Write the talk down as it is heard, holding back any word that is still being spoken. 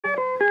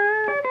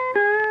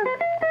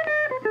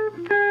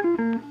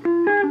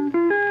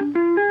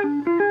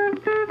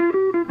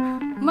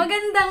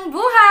Magandang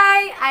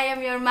buhay! I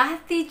am your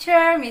math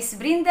teacher, Miss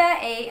Brinda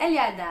A.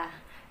 Allada,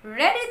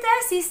 ready to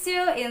assist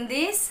you in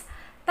this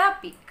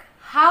topic,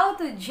 how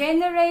to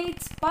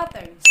generate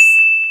patterns.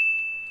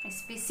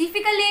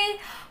 Specifically,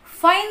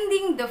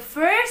 finding the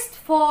first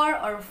 4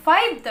 or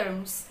 5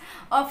 terms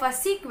of a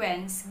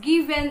sequence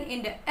given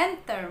in the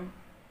nth term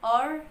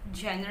or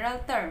general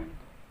term.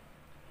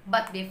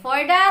 But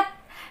before that,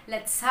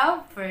 let's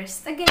have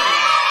first a game.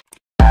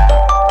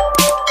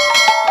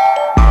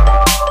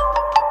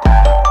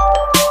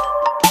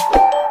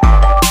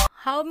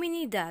 How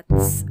many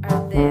dots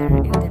are there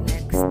in the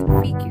next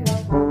figure?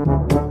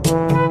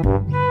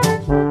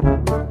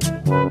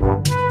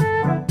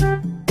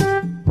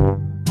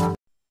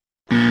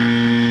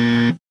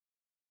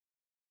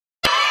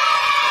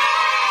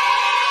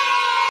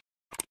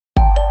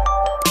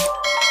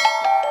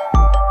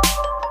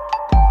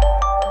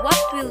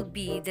 What will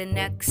be the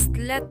next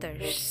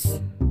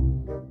letters?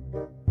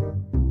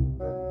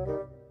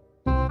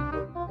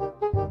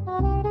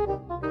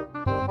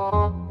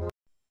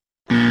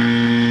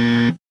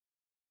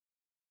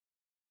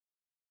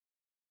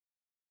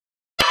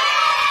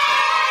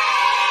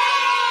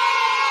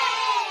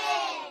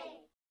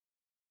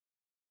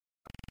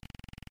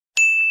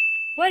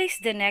 What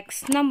is the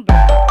next number?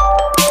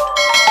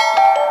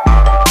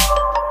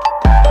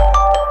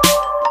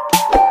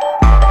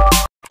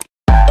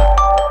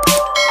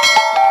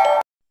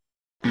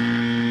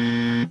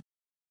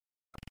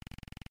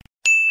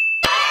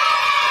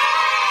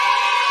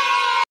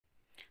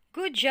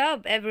 Good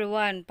job,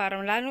 everyone! Para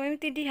lalong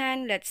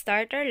maintindihan, let's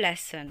start our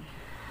lesson.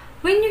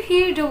 When you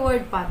hear the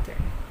word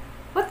pattern,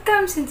 what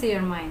comes into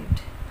your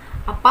mind?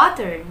 A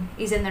pattern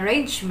is an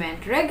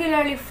arrangement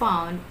regularly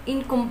found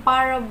in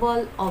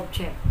comparable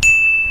objects.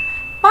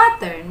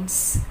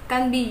 Patterns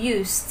can be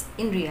used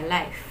in real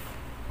life.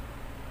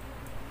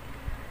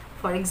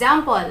 For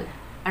example,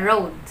 a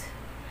road.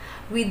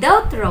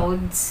 Without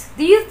roads,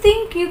 do you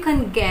think you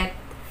can get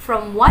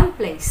from one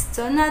place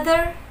to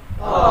another?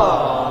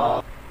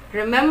 Aww.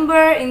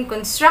 Remember, in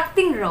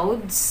constructing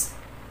roads,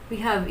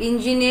 we have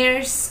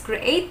engineers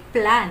create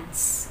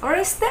plans or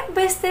a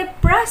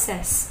step-by-step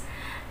process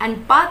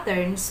and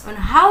patterns on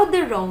how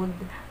the road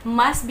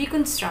must be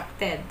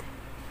constructed.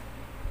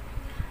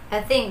 I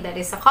think that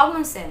is a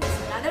common sense.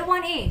 Another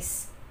one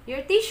is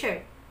your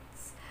t-shirt.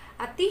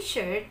 A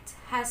t-shirt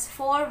has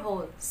 4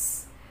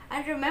 holes.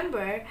 And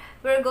remember,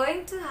 we're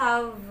going to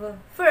have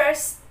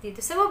first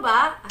dito sa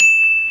baba,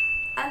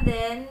 and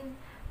then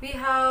we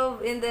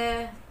have in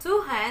the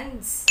 2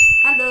 hands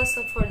and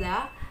also for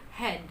the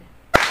head.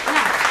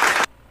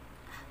 Now,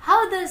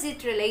 how does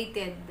it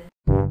related?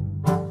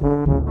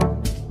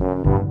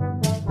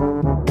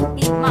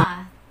 In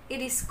math,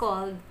 it is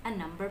called a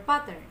number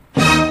pattern.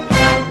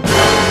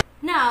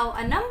 Now,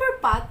 a number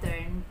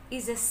pattern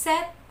is a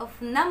set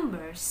of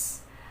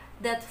numbers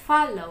that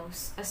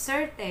follows a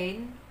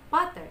certain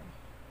pattern,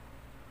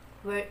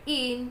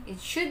 wherein it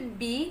should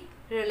be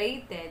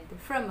related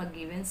from a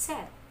given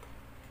set.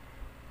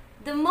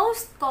 The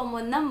most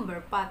common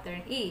number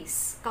pattern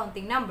is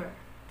counting number.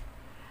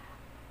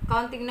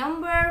 Counting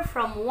number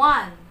from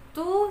 1,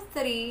 2,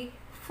 3,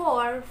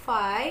 4,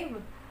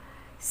 5,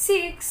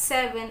 6,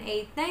 7,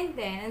 8, 9,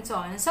 10, and so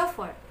on and so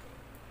forth.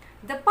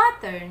 The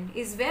pattern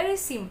is very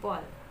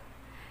simple.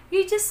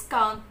 You just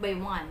count by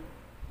 1.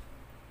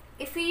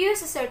 If you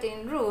use a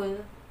certain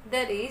rule,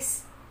 that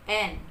is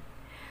n,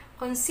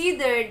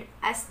 considered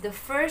as the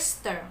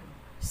first term,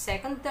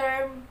 second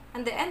term,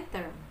 and the nth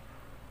term.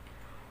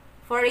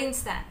 For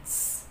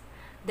instance,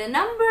 the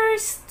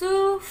numbers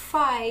 2,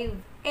 5,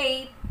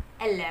 8,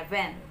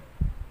 11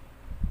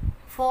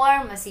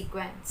 form a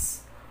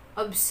sequence.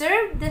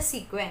 Observe the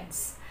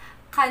sequence.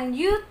 Can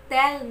you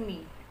tell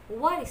me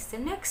what is the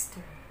next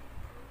term?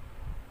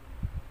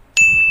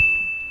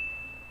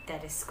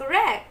 That is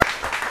correct.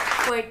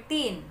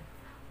 14.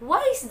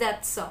 Why is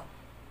that so?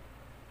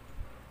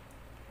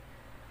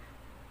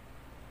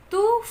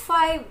 2,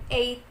 5,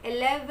 8,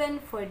 11,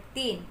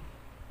 14.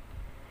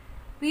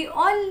 We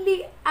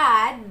only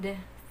add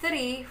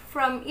 3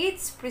 from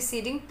each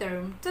preceding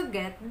term to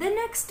get the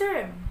next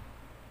term.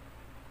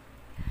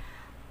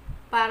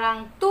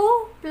 Parang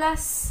 2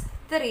 plus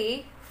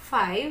 3,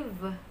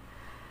 5.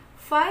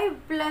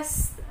 5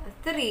 plus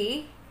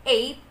 3,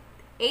 8.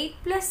 8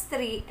 plus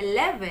 3,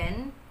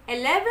 11.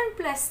 11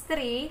 plus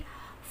 3,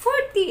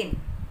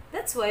 14.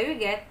 That's why we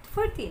get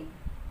 14.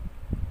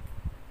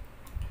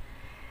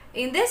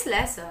 In this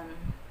lesson,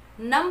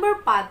 number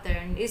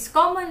pattern is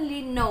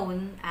commonly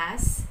known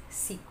as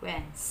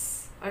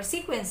sequence or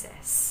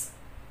sequences.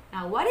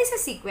 Now, what is a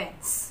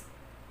sequence?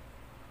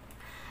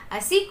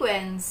 A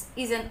sequence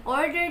is an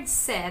ordered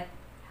set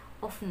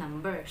of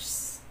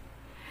numbers.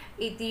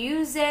 It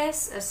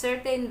uses a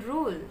certain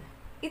rule.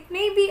 It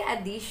may be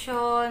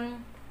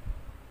addition,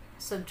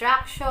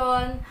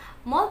 subtraction,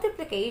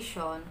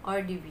 multiplication,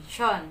 or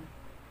division.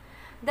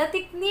 The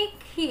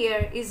technique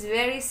here is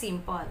very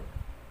simple.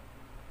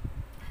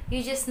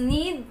 You just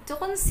need to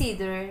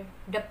consider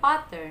the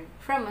pattern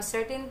from a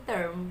certain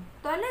term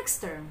to a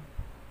next term.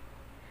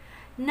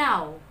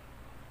 Now,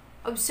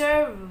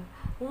 Observe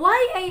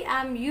why I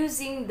am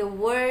using the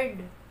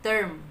word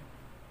term.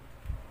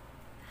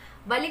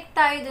 Balik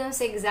tayo dun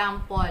sa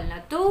example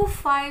na 2,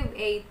 5,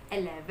 8,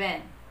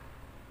 11.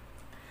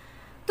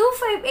 2,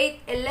 5,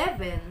 8,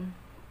 11,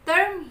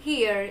 term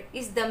here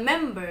is the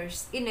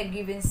members in a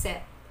given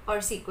set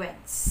or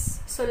sequence.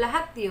 So,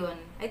 lahat yun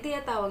ay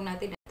tinatawag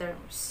natin na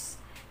terms.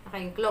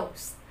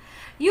 Naka-enclosed.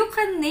 You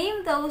can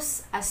name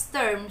those as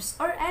terms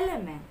or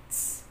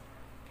elements.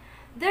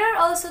 There are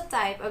also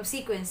type of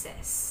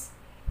sequences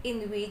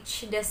in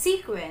which the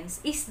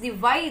sequence is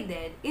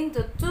divided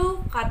into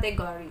two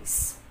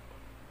categories.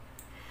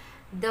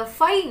 The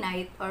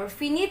finite or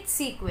finite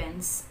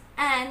sequence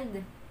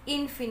and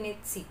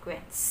infinite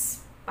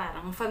sequence.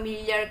 Parang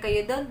familiar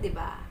kayo doon, di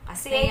ba?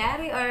 Kasi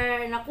nangyari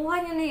or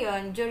nakuha nyo na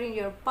yun during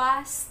your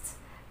past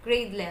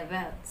grade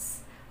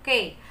levels.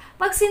 Okay.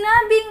 Pag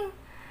sinabing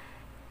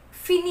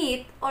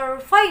finite or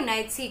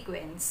finite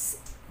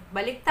sequence,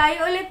 balik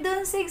tayo ulit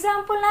doon sa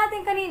example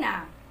natin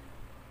kanina.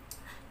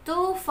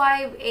 2,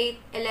 5,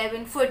 8,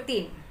 11,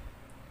 14.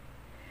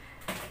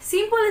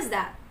 Simple as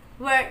that.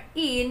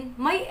 Wherein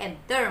may end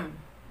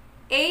term.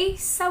 A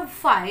sub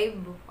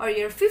 5 or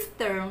your fifth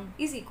term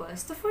is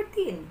equals to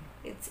 14.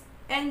 It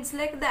ends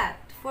like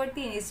that.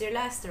 14 is your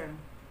last term.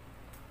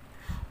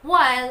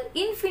 While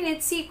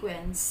infinite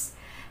sequence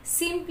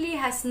simply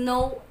has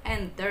no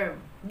end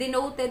term,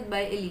 denoted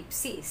by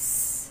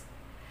ellipsis.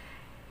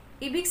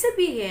 Ibig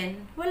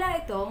sabihin,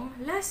 wala itong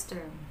last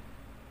term.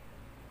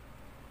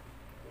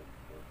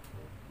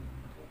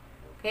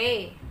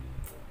 Okay.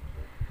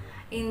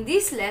 In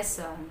this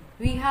lesson,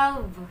 we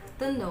have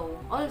to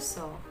know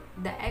also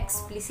the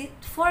explicit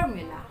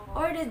formula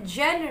or the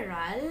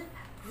general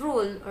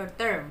rule or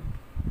term.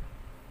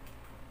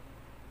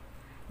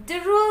 The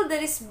rule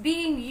that is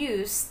being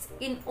used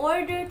in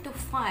order to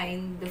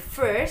find the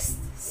first,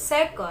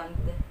 second,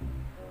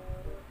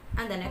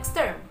 and the next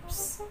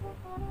terms.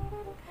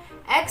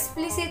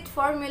 Explicit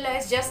formula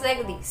is just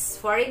like this.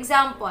 For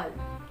example,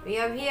 we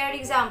have here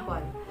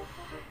example.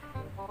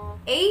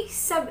 A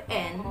sub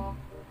n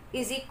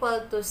is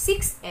equal to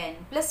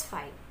 6n plus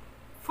 5.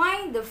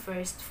 Find the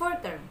first 4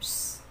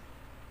 terms.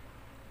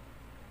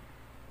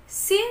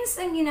 Since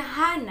ang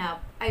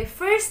hinahanap ay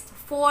first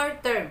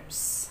 4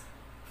 terms,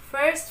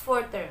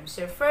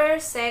 your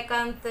first,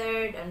 second,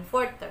 third, and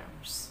fourth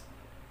terms,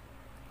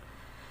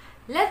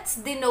 let's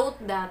denote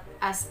that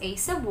as A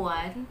sub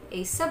 1,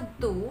 A sub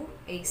 2,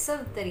 A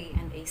sub 3,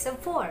 and A sub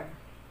 4.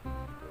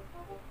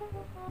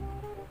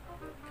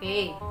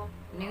 Okay,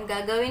 ano yung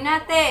gagawin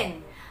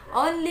natin?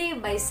 Only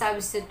by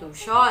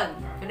substitution.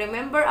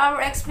 Remember our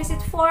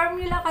explicit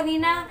formula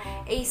kanina?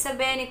 A sub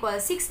n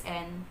equals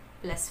 6n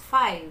plus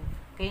 5.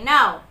 Okay,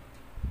 now,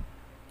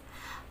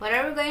 what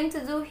are we going to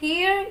do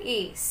here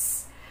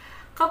is,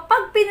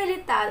 kapag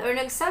pinalitan or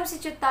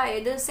nag-substitute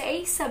tayo dun sa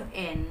A sub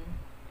n,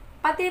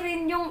 pati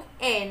rin yung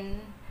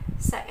n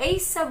sa A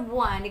sub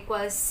 1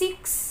 equals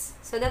 6.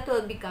 So that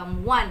will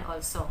become 1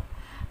 also.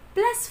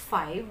 Plus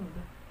 5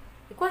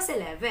 equals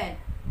 11.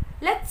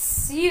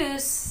 Let's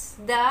use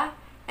the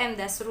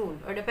PEMDAS rule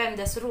or the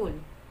PEMDAS rule.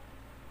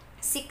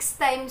 6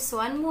 times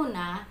 1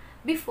 muna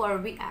before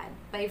we add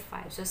by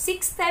 5. So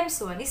 6 times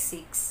 1 is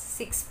 6.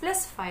 6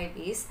 plus 5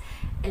 is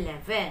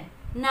 11.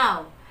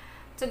 Now,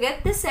 to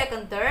get the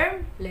second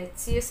term,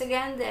 let's use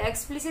again the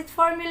explicit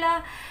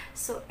formula.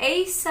 So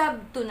A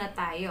sub 2 na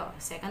tayo.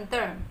 Second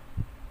term.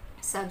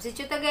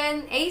 Substitute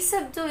again. A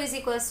sub 2 is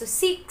equals to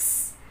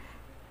 6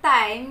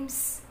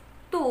 times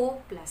 2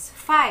 plus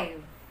 5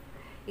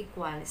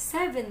 equals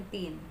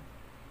 17.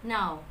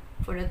 Now,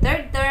 for the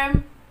third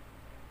term,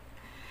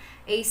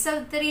 A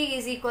sub 3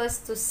 is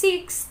equals to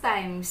 6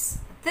 times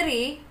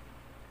 3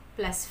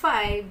 plus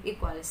 5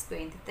 equals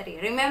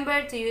 23.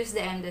 Remember to use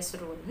the PEMDAS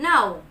rule.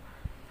 Now,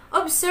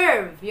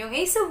 observe, yung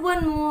A sub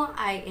 1 mo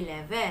ay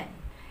 11.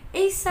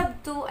 A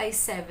sub 2 ay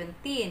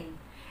 17.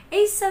 A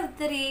sub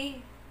 3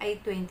 ay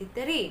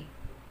 23.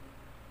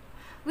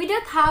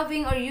 Without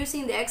having or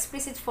using the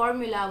explicit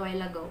formula a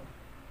while ago,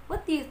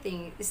 what do you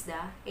think is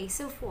the A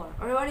sub 4?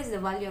 Or what is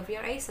the value of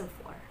your A sub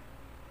 4?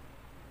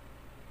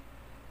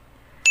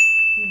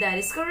 That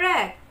is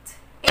correct.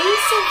 A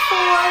sub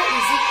 4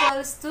 is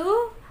equals to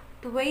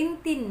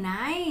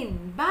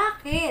 29.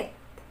 Bakit?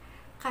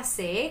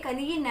 Kasi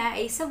kanina,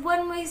 A sub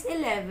 1 mo is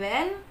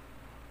 11,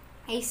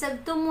 A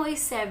sub 2 mo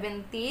is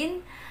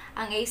 17,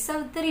 ang A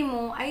sub 3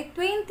 mo ay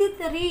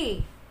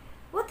 23.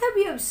 What have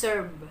you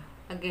observed?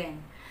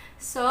 Again.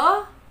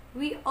 So,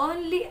 we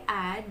only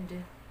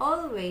add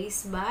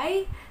always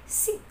by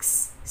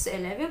 6. So,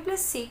 11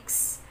 plus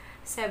 6,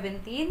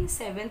 17,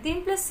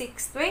 17 plus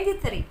 6,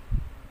 23.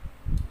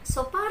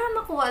 So, para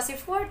makuha si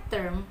fourth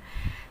term,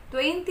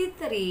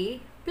 23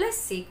 plus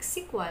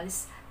 6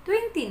 equals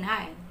 29.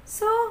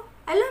 So,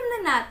 alam na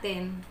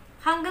natin,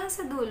 hanggang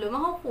sa dulo,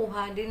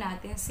 makukuha din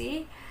natin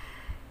si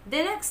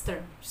the next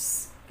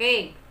terms.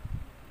 Okay.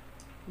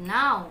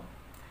 Now,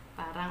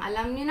 parang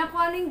alam niyo na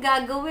kung ano yung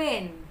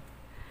gagawin.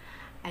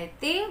 I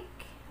think,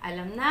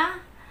 alam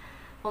na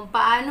Kung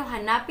paano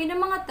hanapin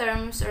ang mga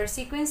terms or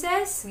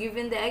sequences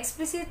given the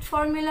explicit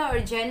formula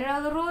or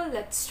general rule,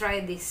 let's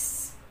try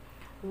this.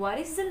 What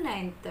is the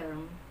ninth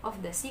term of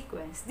the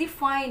sequence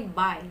defined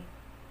by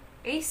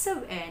a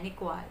sub n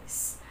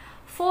equals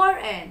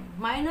 4n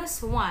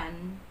minus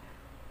 1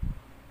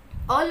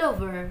 all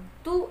over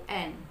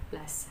 2n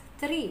plus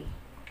 3.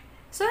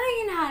 So, ano yung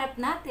hinahanap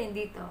natin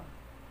dito?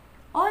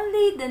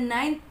 Only the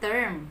ninth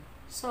term.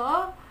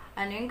 So,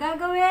 ano yung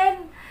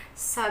gagawin?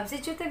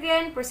 Substitute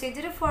again, proceed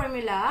to the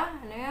formula.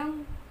 Ano yung?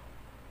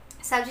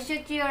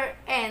 Substitute your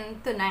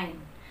n to 9.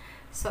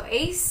 So,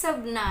 a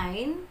sub 9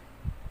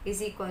 is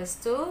equals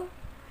to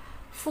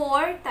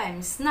 4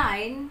 times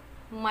 9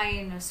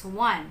 minus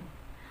 1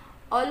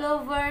 all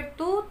over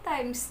 2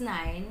 times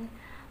 9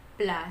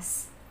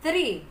 plus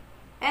 3.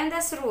 And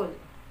as rule,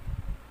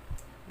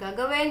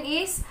 gagawin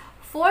is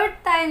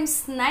 4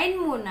 times 9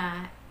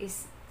 muna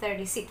is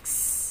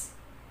 36.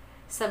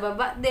 Sa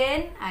baba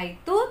din ay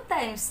 2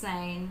 times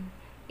 9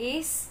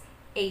 is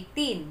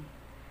 18.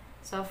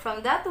 So,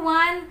 from that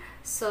one,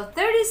 so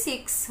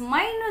 36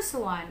 minus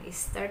 1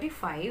 is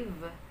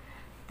 35.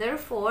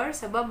 Therefore,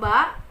 sa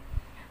baba,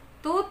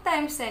 2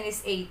 times 9 is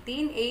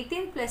 18.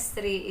 18 plus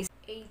 3 is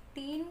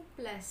 18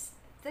 plus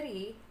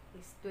 3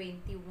 is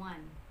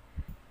 21.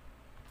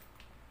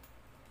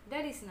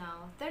 That is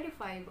now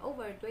 35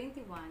 over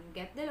 21.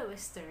 Get the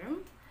lowest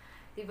term.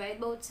 Divide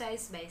both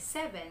sides by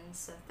 7.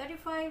 So,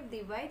 35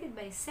 divided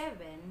by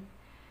 7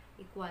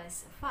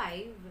 equals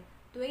 5.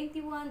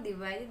 21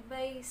 divided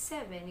by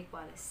 7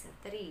 equals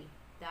 3.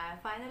 The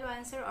final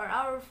answer or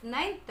our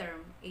ninth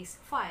term is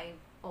 5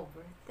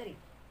 over 3.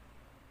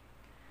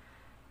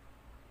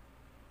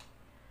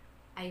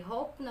 I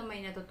hope na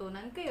may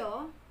natutunan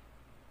kayo.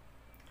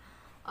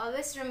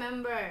 Always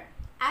remember,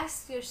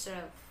 ask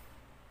yourself,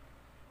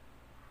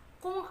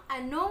 kung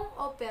anong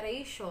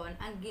operation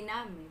ang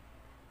ginamit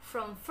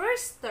from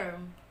first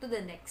term to the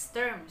next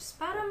terms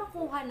para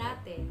makuha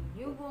natin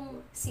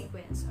yung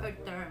sequence or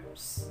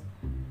terms.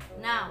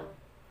 Now,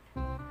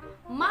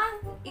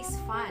 math is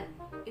fun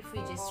if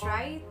we just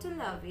try to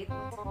love it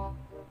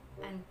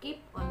and keep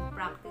on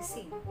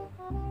practicing.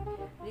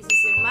 This is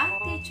your math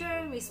teacher,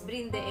 Miss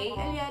Brinda A.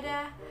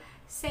 Allada,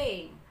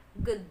 saying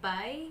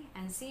goodbye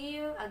and see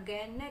you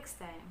again next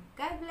time.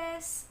 God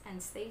bless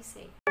and stay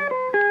safe.